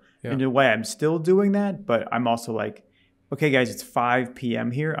 So in a way, I'm still doing that, but I'm also like, okay, guys, it's 5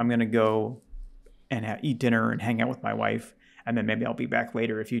 p.m. here. I'm going to go and eat dinner and hang out with my wife. And then maybe I'll be back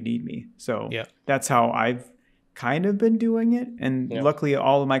later if you need me. So that's how I've kind of been doing it. And luckily,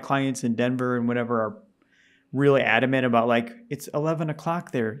 all of my clients in Denver and whatever are really adamant about like, it's 11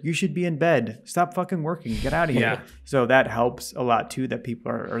 o'clock there. You should be in bed. Stop fucking working. Get out of here. So that helps a lot too, that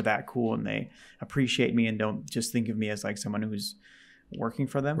people are that cool and they appreciate me and don't just think of me as like someone who's working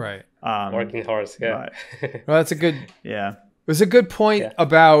for them. Right. Working hard. Yeah. Well, that's a good, it was a good point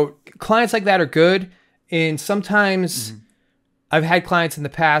about clients like that are good. And sometimes I've had clients in the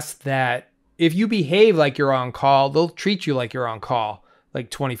past that if you behave like you're on call, they'll treat you like you're on call, like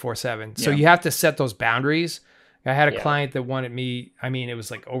 24/7. So you have to set those boundaries. I had a client that wanted me, I mean, it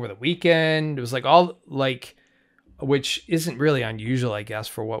was like over the weekend. It was like which isn't really unusual, I guess,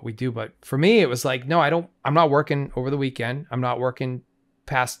 for what we do. But for me, it was like, no, I'm not working over the weekend. I'm not working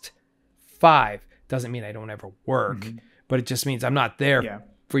past 5. Doesn't mean I don't ever work, but it just means I'm not there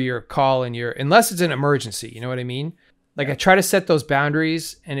for your call and unless it's an emergency, you know what I mean? Like I try to set those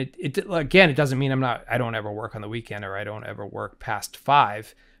boundaries, and it again, it doesn't mean I don't ever work on the weekend or I don't ever work past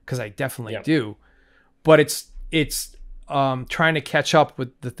 5, because I definitely do. But it's trying to catch up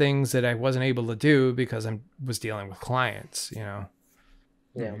with the things that I wasn't able to do because I was dealing with clients,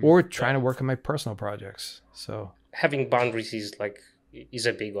 or trying to work on my personal projects. So having boundaries is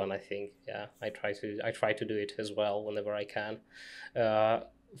a big one, I think. I try to do it as well whenever I can.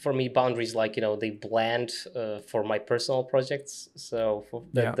 For me, boundaries they blend for my personal projects, so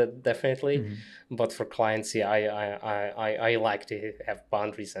that definitely. But for clients, I like to have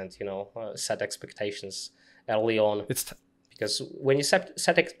boundaries and set expectations early on. because when you set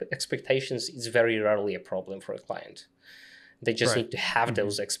expectations, it's very rarely a problem for a client. They just need to have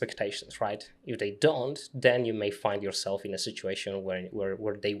those expectations, right? If they don't, then you may find yourself in a situation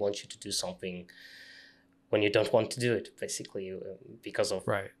where they want you to do something when you don't want to do it, basically, because of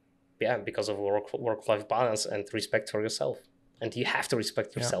because of work-life balance and respect for yourself. And you have to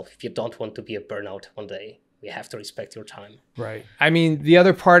respect yourself if you don't want to be a burnout one day. You have to respect your time. Right. I mean, the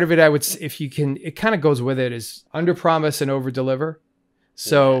other part of it, I would, if you can, it kind of goes with it, is under promise and over deliver.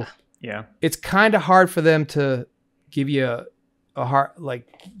 So it's kind of hard for them to give you a hard, like,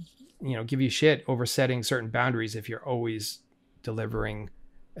 you know, give you shit over setting certain boundaries if you're always delivering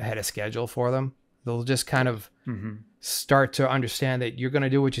ahead of schedule for them. They'll just kind of start to understand that you're going to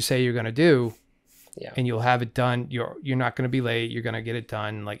do what you say you're going to do, and you'll have it done. You're not going to be late. You're going to get it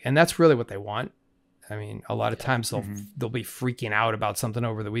done. Like, and that's really what they want. I mean, a lot of times they'll be freaking out about something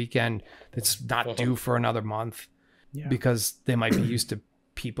over the weekend that's not due for another month because they might be used to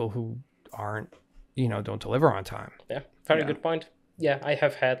people who aren't, you know, don't deliver on time. Yeah, very good point. Yeah, I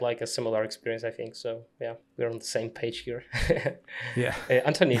have had like a similar experience, I think. So yeah, we're on the same page here.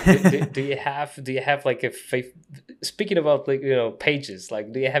 Anthony, do you have like a speaking about, like, you know, pages,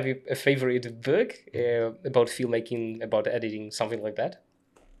 like, do you have a favorite book about filmmaking, about editing, something like that?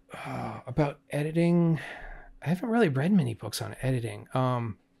 About editing, I haven't really read many books on editing.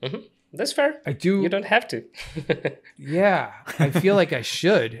 That's fair. I do. You don't have to. Yeah, I feel like I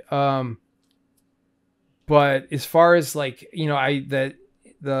should. But as far as, like, you know,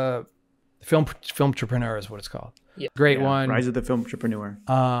 the film entrepreneur is what it's called. Great one. Rise of the Film Entrepreneur.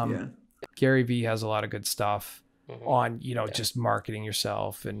 Gary Vee has a lot of good stuff on, you know, just marketing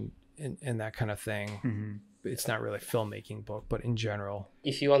yourself and that kind of thing. It's not really a filmmaking book, but in general.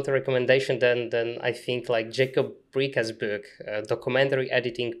 If you want a recommendation, then I think like Jacob Bricka's book, Documentary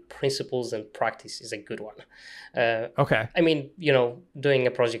Editing Principles and Practice, is a good one. Okay. I mean, you know, doing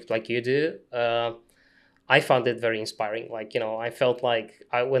a project like you do, I found it very inspiring. Like, you know, I felt like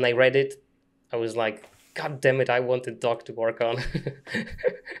when I read it, I was like, God damn it, I wanted Doc to work on.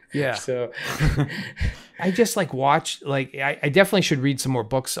 Yeah. So I just like watch, like, I definitely should read some more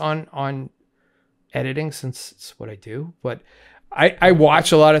books on editing, since it's what I do. But I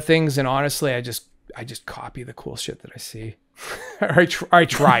watch a lot of things, and honestly, I just copy the cool shit that I see. Or I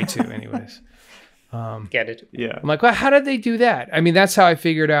try to anyways. Get it. Yeah. I'm like, well, how did they do that? I mean, that's how I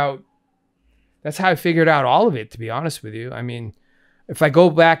figured out all of it, to be honest with you. I mean, if I go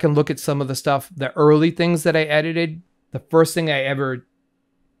back and look at some of the stuff, the early things that I edited, the first thing I ever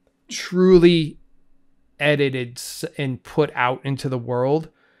truly edited and put out into the world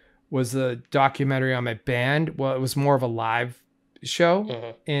was a documentary on my band. Well, it was more of a live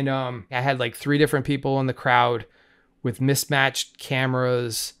show. And I had like 3 different people in the crowd with mismatched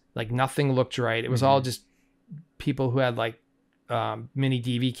cameras. Like, nothing looked right. It was all just people who had like mini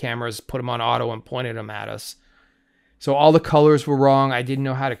DV cameras, put them on auto and pointed them at us. So all the colors were wrong. I didn't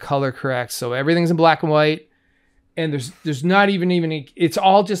know how to color correct. So everything's in black and white. And there's not even it's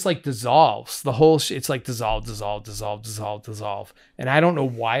all just like dissolves. The whole it's like dissolve. And I don't know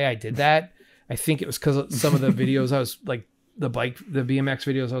why I did that. I think it was because some of the videos I was like, the BMX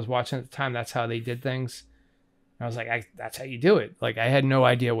videos I was watching at the time, that's how they did things. And I was like, that's how you do it. Like, I had no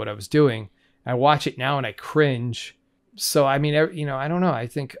idea what I was doing. I watch it now and I cringe. So, I mean, you know, I don't know. I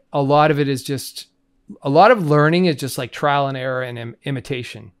think a lot of it is just, a lot of learning is just like trial and error and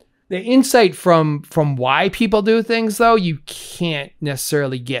imitation. The insight from why people do things, though, you can't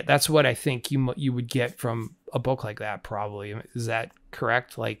necessarily get. That's what I think you would get from a book like that, probably. Is that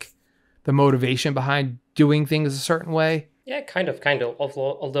correct? Like, the motivation behind doing things a certain way? Yeah, kind of.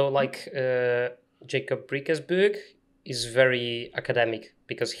 Although like Jacob Bricka's book is very academic,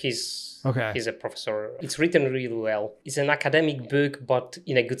 because he's a professor. It's written really well. It's an academic book, but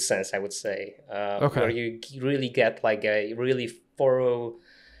in a good sense, I would say, where you really get like a really thorough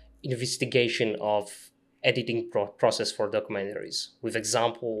investigation of editing process for documentaries with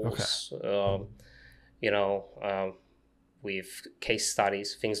examples, you know, with case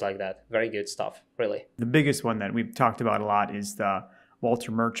studies, things like that. Very good stuff, really. The biggest one that we've talked about a lot is the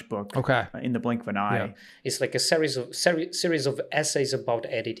Walter Murch book, In the Blink of an Eye. Yeah. It's like a series of essays about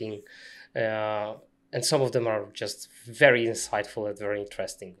editing, and some of them are just very insightful and very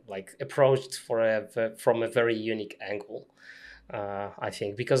interesting, like approached from a very unique angle. I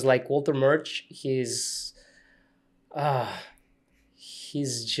think, because like Walter Murch, he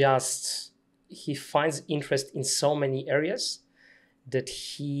finds interest in so many areas that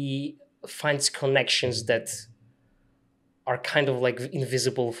he finds connections that are kind of like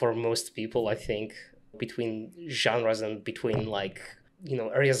invisible for most people, I think, between genres and between, like, you know,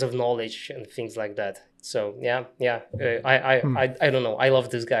 areas of knowledge and things like that. So yeah. I don't know. I love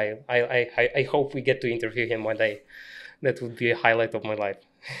this guy. I hope we get to interview him one day. That would be a highlight of my life.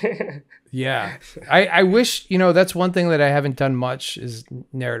 Yeah. I wish, that's one thing that I haven't done much is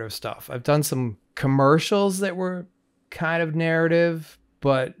narrative stuff. I've done some commercials that were kind of narrative,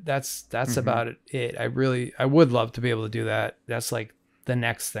 but that's about it. I would love to be able to do that. That's like the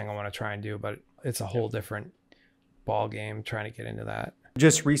next thing I want to try and do, but it's a whole different ball game trying to get into that.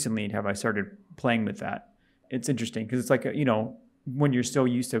 Just recently have I started playing with that. It's interesting because it's like, when you're so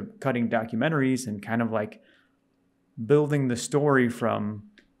used to cutting documentaries and kind of like building the story from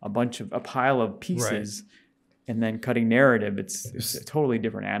a pile of pieces, right, and then cutting narrative, it's a totally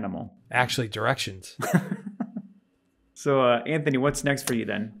different animal. Actually, directions. So, Anthony, what's next for you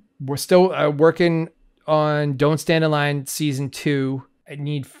then? We're still working on Don't Stand in Line Season 2. I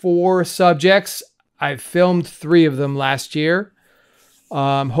need 4 subjects. I filmed 3 of them last year.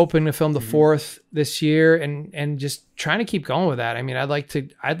 I'm hoping to film the 4th this year and just trying to keep going with that. I mean, I'd like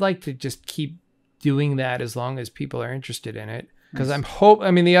to just keep doing that as long as people are interested in it. Because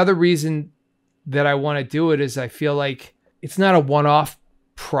the other reason that I want to do it is I feel like it's not a one-off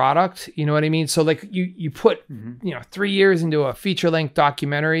product. You know what I mean? So like you put, 3 years into a feature-length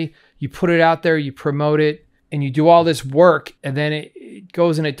documentary, you put it out there, you promote it, and you do all this work, and then it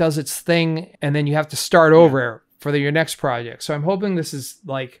goes and it does its thing, and then you have to start over for your next project. So I'm hoping this is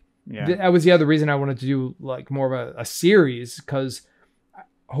like, that was the other reason I wanted to do like more of a series, because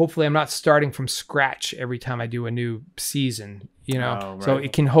hopefully I'm not starting from scratch every time I do a new season, right. So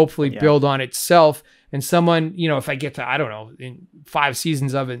it can hopefully build on itself. And someone, if I get to, I don't know, in 5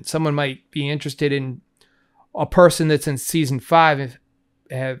 seasons of it, someone might be interested in a person that's in season 5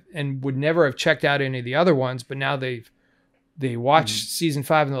 and would never have checked out any of the other ones, but now they watch season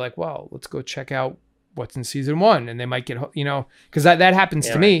 5 and they're like, well, let's go check out what's in season 1. And they might get, because that happens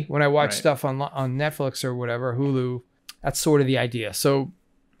to me when I watch stuff on Netflix or whatever, Hulu. That's sort of the idea. So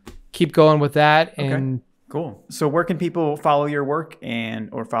keep going with that. And okay. Cool. So where can people follow your work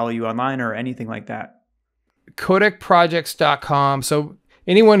or follow you online or anything like that? Codecprojects.com. So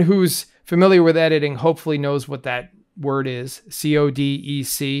anyone who's familiar with editing hopefully knows what that word is.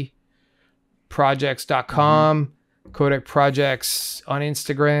 CODEC projects.com. Codec Projects on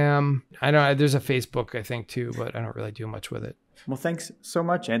Instagram. I don't know. There's a Facebook, I think, too, but I don't really do much with it. Well, thanks so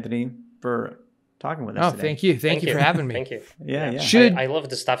much, Anthony, for talking with us today. Thank you. Thank you for having me. Thank you. Yeah. I love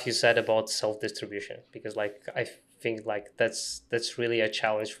the stuff you said about self-distribution, because I think that's really a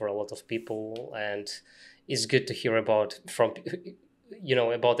challenge for a lot of people, and it's good to hear about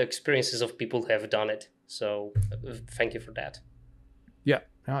about the experiences of people who have done it. So thank you for that. Yeah,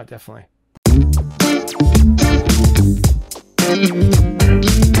 no, definitely.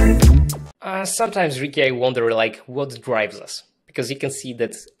 Sometimes, Ricky, I wonder what drives us, because you can see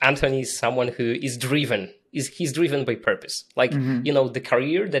that Anthony is someone who is driven. He's driven by purpose. The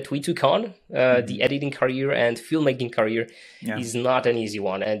career that we took on, the editing career and filmmaking career, is not an easy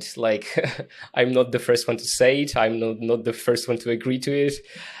one. And I'm not the first one to say it. I'm not the first one to agree to it.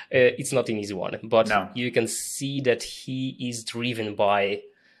 It's not an easy one, but you can see that he is driven by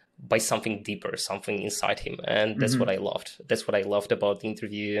something deeper, something inside him. And that's what I loved. That's what I loved about the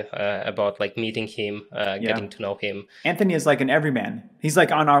interview, about meeting him, getting to know him. Anthony is like an everyman. He's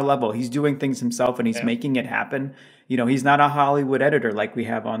like on our level. He's doing things himself and he's making it happen. He's not a Hollywood editor like we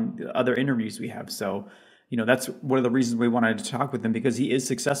have on the other interviews we have. So, that's one of the reasons we wanted to talk with him, because he is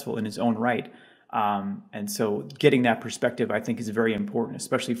successful in his own right. And so getting that perspective, I think, is very important,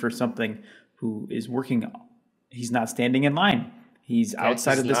 especially for something who is working. He's not standing in line. He's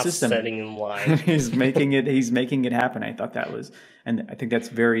outside of the system. Standing in line. He's making it happen. I thought that was, and I think that's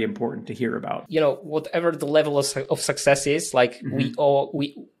very important to hear about. Whatever the level of success is,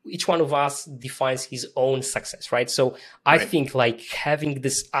 each one of us defines his own success, right? So I think having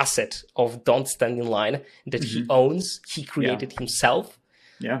this asset of Don't Stand in Line that he owns, he created himself.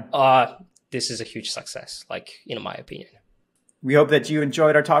 Yeah. This is a huge success, in my opinion. We hope that you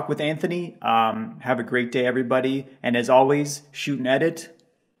enjoyed our talk with Anthony. Have a great day, everybody. And as always, shoot and edit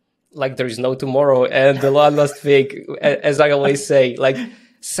like there is no tomorrow. And the last thing, as I always say,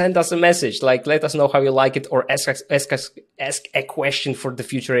 send us a message. Let us know how you like it, or ask a question for the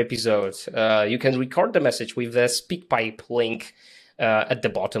future episode. You can record the message with the SpeakPipe link at the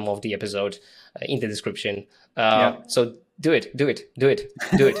bottom of the episode in the description. So do it.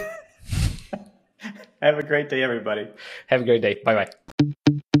 Have a great day, everybody. Have a great day. Bye-bye.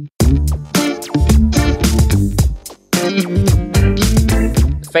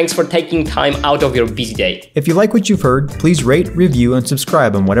 Thanks for taking time out of your busy day. If you like what you've heard, please rate, review, and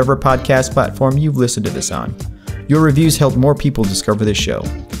subscribe on whatever podcast platform you've listened to this on. Your reviews help more people discover this show.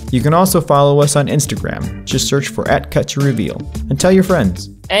 You can also follow us on Instagram. Just search for @CutToReveal and tell your friends.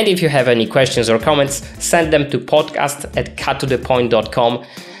 And if you have any questions or comments, send them to podcast@cuttothepoint.com.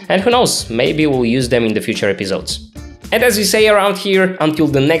 And who knows, maybe we'll use them in the future episodes. And as we say around here, until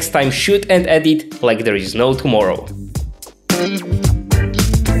the next time, shoot and edit like there is no tomorrow.